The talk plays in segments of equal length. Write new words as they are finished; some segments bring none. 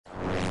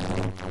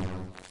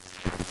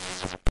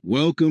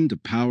Welcome to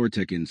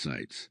Powertech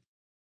Insights.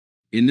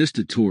 In this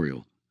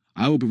tutorial,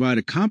 I will provide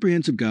a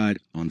comprehensive guide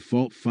on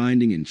fault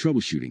finding and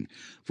troubleshooting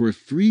for a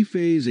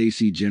three-phase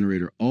AC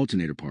generator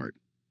alternator part.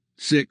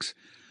 6.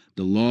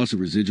 The loss of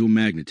residual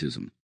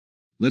magnetism.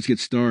 Let's get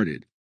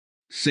started.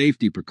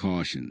 Safety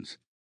precautions.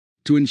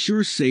 To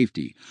ensure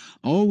safety,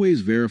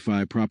 always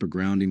verify proper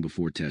grounding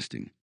before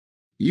testing.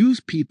 Use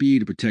PPE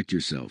to protect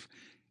yourself,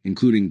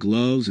 including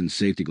gloves and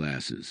safety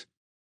glasses.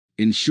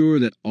 Ensure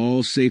that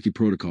all safety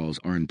protocols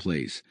are in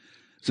place,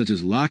 such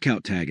as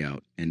lockout-tagout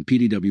and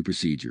PDW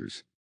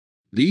procedures.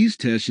 These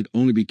tests should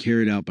only be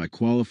carried out by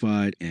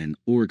qualified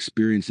and/or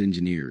experienced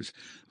engineers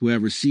who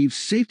have received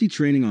safety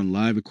training on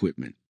live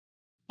equipment.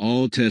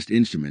 All test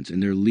instruments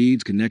and their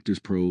leads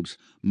connectors probes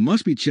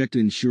must be checked to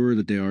ensure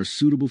that they are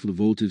suitable for the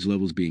voltage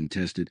levels being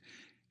tested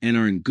and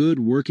are in good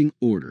working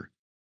order.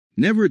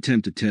 Never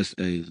attempt to test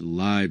a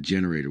live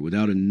generator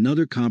without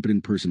another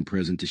competent person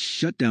present to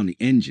shut down the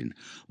engine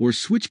or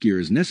switchgear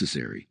as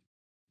necessary.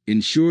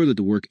 Ensure that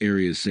the work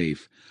area is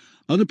safe.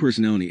 Other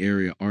personnel in the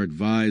area are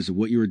advised of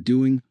what you are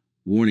doing.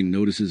 Warning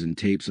notices and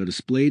tapes are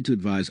displayed to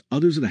advise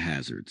others of the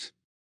hazards.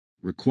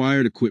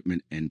 Required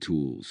equipment and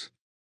tools.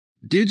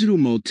 Digital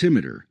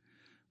multimeter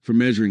for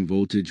measuring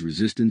voltage,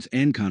 resistance,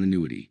 and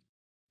continuity.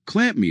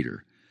 Clamp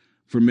meter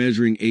for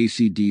measuring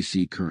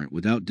AC/DC current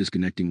without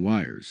disconnecting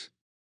wires.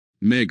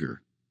 Megger,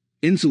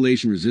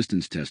 insulation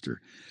resistance tester,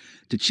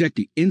 to check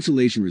the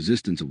insulation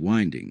resistance of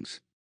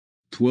windings.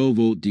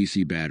 12-volt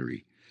DC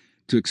battery,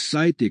 to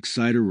excite the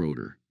exciter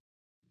rotor.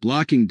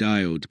 Blocking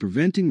diode to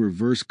preventing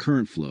reverse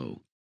current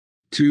flow.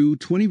 2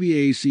 20V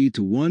AC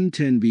to 1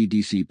 10V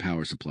DC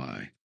power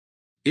supply.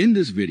 In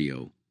this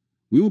video,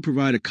 we will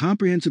provide a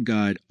comprehensive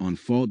guide on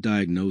fault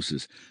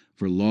diagnosis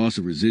for loss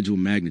of residual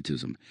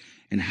magnetism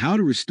and how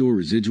to restore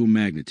residual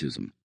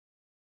magnetism.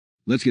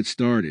 Let's get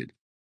started.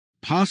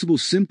 Possible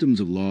symptoms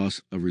of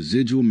loss of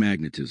residual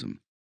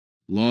magnetism.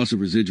 Loss of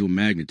residual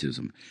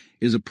magnetism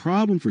is a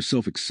problem for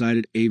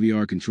self-excited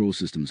AVR control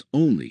systems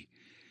only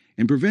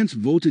and prevents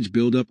voltage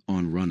buildup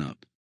on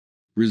run-up.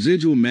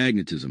 Residual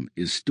magnetism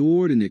is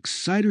stored in the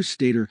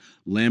exciter-stator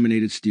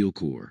laminated steel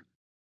core.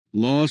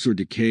 Loss or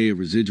decay of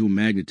residual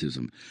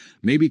magnetism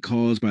may be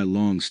caused by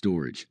long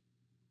storage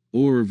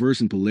or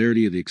reverse in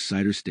polarity of the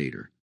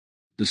exciter-stator.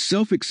 The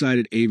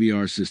self-excited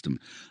AVR system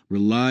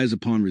relies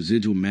upon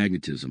residual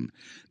magnetism.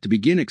 To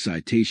begin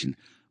excitation,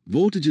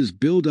 voltages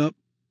build up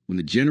when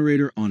the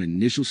generator on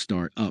initial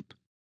start up.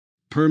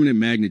 Permanent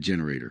magnet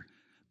generator.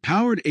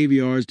 Powered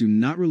AVRs do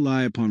not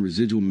rely upon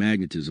residual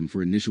magnetism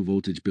for initial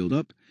voltage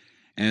buildup,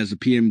 as the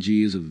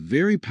PMG is a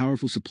very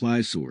powerful supply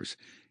source,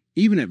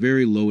 even at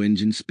very low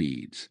engine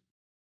speeds.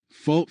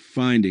 Fault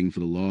finding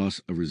for the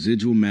loss of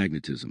residual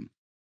magnetism.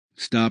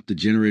 Stop the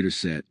generator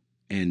set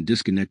and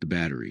disconnect the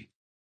battery.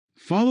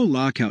 Follow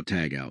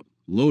lockout-tagout,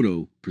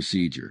 LOTO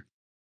procedure.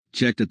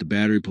 Check that the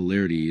battery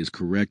polarity is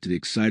correct to the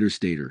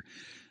exciter-stator,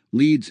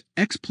 leads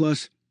X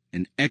plus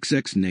and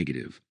XX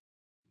negative.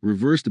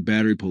 Reverse the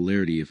battery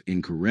polarity if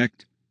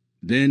incorrect,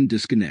 then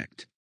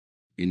disconnect.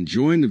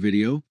 Enjoying the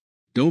video?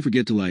 Don't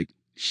forget to like,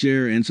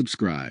 share, and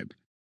subscribe.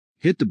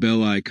 Hit the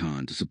bell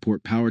icon to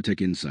support Powertech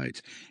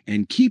Insights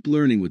and keep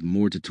learning with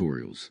more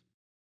tutorials.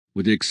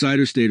 With the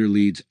exciter-stator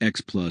leads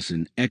X plus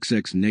and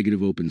XX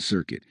negative open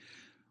circuit,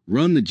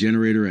 run the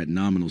generator at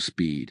nominal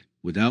speed,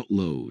 without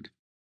load.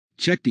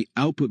 Check the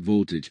output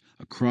voltage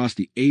across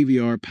the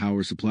AVR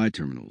power supply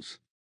terminals.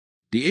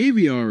 The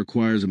AVR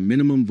requires a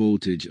minimum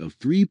voltage of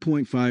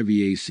 3.5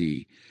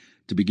 VAC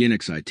to begin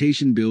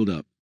excitation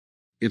build-up.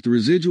 If the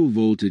residual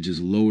voltage is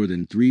lower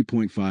than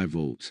 3.5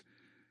 volts,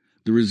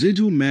 the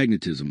residual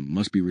magnetism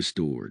must be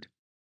restored.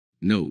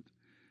 Note,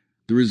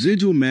 the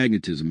residual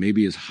magnetism may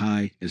be as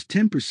high as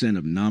 10%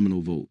 of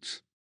nominal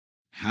volts.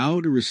 How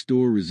to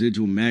restore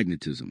residual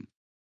magnetism?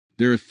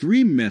 There are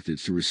 3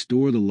 methods to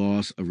restore the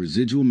loss of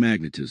residual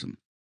magnetism.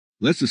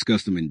 Let's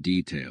discuss them in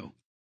detail.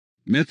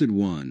 Method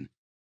 1.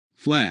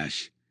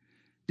 Flash.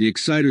 The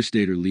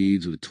exciter-stator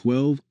leads with a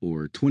 12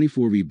 or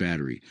 24V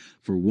battery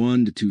for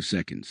 1 to 2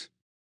 seconds.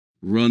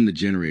 Run the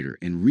generator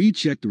and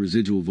recheck the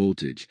residual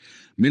voltage,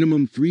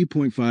 minimum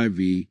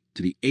 3.5V,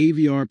 to the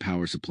AVR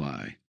power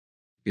supply.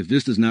 If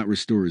this does not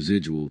restore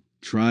residual,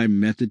 try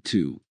Method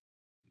 2.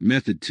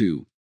 Method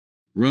 2.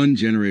 Run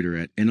generator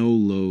at NO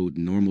load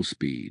normal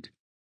speed.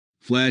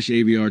 Flash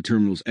AVR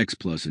terminals X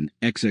plus and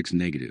XX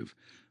negative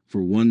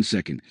for 1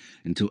 second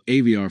until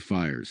AVR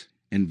fires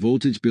and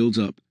voltage builds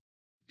up.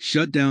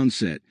 Shut down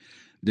set,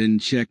 then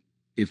check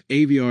if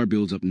AVR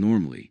builds up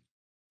normally.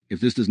 If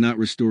this does not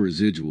restore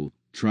residual,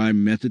 try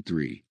Method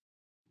 3.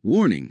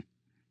 Warning: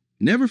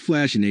 never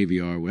flash an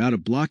AVR without a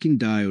blocking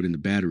diode in the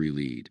battery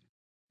lead.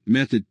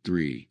 Method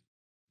 3.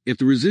 If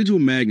the residual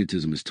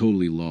magnetism is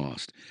totally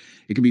lost,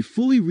 it can be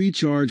fully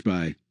recharged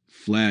by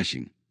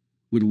flashing,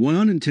 with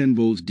 110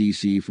 volts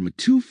DC from a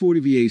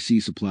 240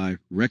 VAC supply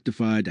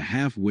rectified to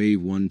half-wave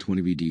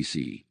 120V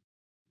DC.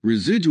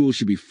 Residual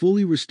should be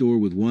fully restored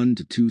with 1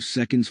 to 2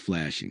 seconds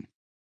flashing.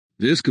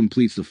 This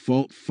completes the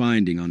fault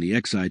finding on the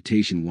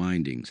excitation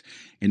windings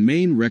and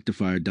main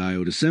rectifier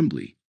diode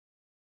assembly.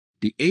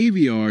 The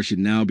AVR should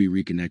now be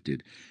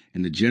reconnected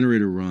and the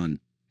generator run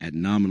at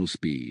nominal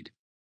speed.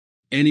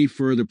 Any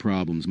further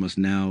problems must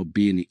now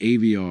be in the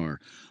AVR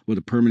or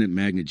the permanent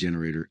magnet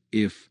generator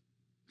if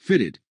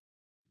fitted.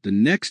 The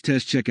next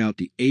test, check out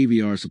the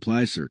AVR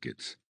supply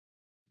circuits.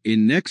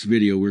 In next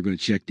video, we're going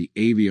to check the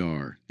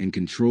AVR and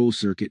control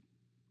circuit.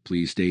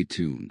 Please stay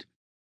tuned.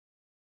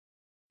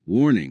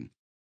 Warning: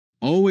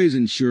 always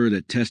ensure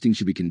that testing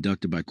should be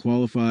conducted by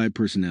qualified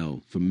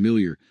personnel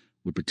familiar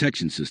with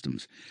protection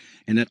systems,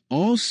 and that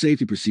all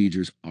safety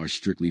procedures are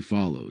strictly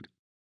followed.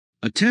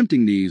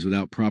 Attempting these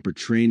without proper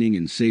training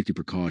and safety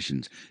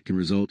precautions can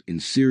result in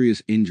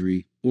serious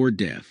injury or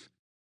death.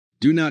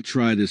 Do not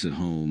try this at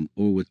home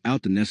or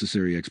without the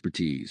necessary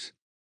expertise.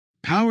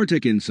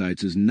 Powertech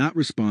Insights is not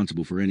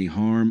responsible for any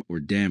harm or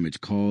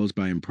damage caused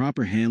by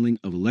improper handling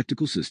of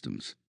electrical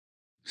systems.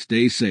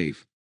 Stay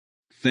safe.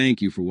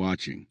 Thank you for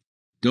watching.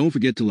 Don't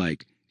forget to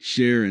like,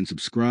 share, and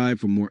subscribe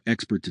for more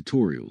expert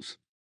tutorials.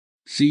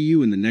 See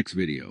you in the next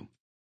video.